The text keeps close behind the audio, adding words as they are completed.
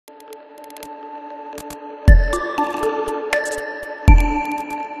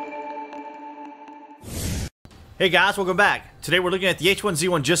Hey guys, welcome back. Today we're looking at the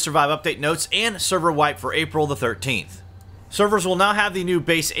H1Z1 Just Survive update notes and server wipe for April the 13th. Servers will now have the new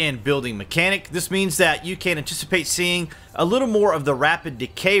base and building mechanic. This means that you can anticipate seeing a little more of the rapid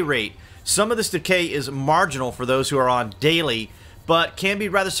decay rate. Some of this decay is marginal for those who are on daily, but can be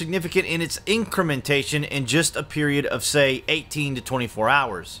rather significant in its incrementation in just a period of, say, 18 to 24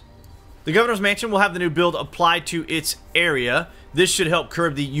 hours. The Governor's Mansion will have the new build applied to its area. This should help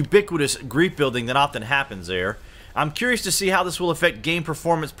curb the ubiquitous grief building that often happens there. I'm curious to see how this will affect game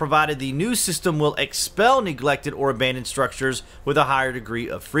performance, provided the new system will expel neglected or abandoned structures with a higher degree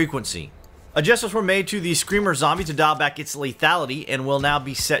of frequency. Adjustments were made to the Screamer Zombie to dial back its lethality and will now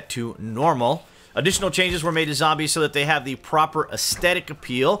be set to normal. Additional changes were made to zombies so that they have the proper aesthetic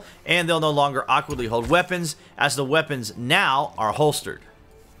appeal, and they'll no longer awkwardly hold weapons, as the weapons now are holstered.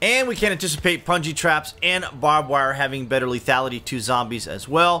 And we can anticipate Punji Traps and Barbwire having better lethality to zombies as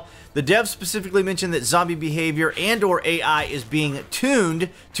well. The devs specifically mentioned that zombie behavior and or AI is being tuned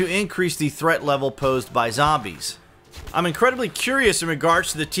to increase the threat level posed by zombies. I'm incredibly curious in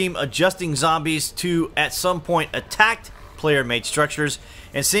regards to the team adjusting zombies to, at some point, attacked player-made structures,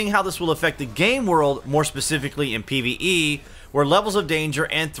 and seeing how this will affect the game world, more specifically in PvE, where levels of danger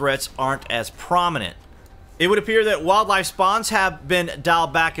and threats aren't as prominent. It would appear that wildlife spawns have been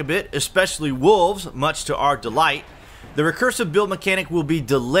dialed back a bit, especially wolves, much to our delight. The recursive build mechanic will be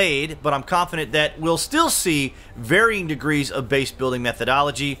delayed, but I'm confident that we'll still see varying degrees of base building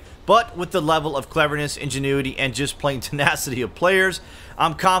methodology, but with the level of cleverness, ingenuity, and just plain tenacity of players,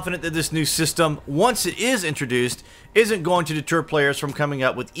 I'm confident that this new system, once it is introduced, isn't going to deter players from coming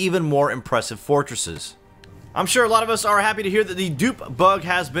up with even more impressive fortresses. I'm sure a lot of us are happy to hear that the dupe bug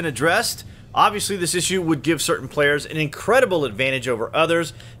has been addressed. Obviously, this issue would give certain players an incredible advantage over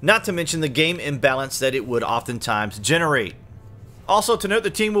others, not to mention the game imbalance that it would oftentimes generate. Also to note, the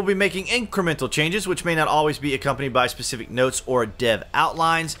team will be making incremental changes, which may not always be accompanied by specific notes or dev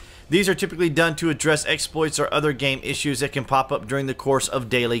outlines. These are typically done to address exploits or other game issues that can pop up during the course of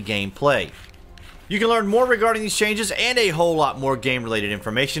daily gameplay. You can learn more regarding these changes and a whole lot more game-related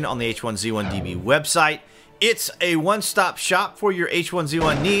information on the H1Z1DB website. It's a one-stop shop for your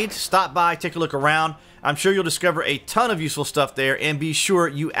H1Z1 needs. Stop by, take a look around. I'm sure you'll discover a ton of useful stuff there, and be sure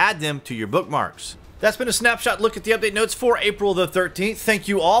you add them to your bookmarks. That's been a snapshot look at the update notes for April the 13th. Thank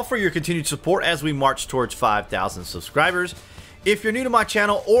you all for your continued support as we march towards 5,000 subscribers. If you're new to my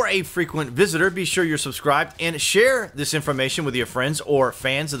channel or a frequent visitor, be sure you're subscribed and share this information with your friends or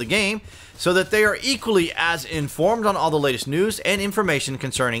fans of the game so that they are equally as informed on all the latest news and information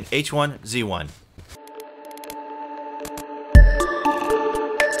concerning H1Z1.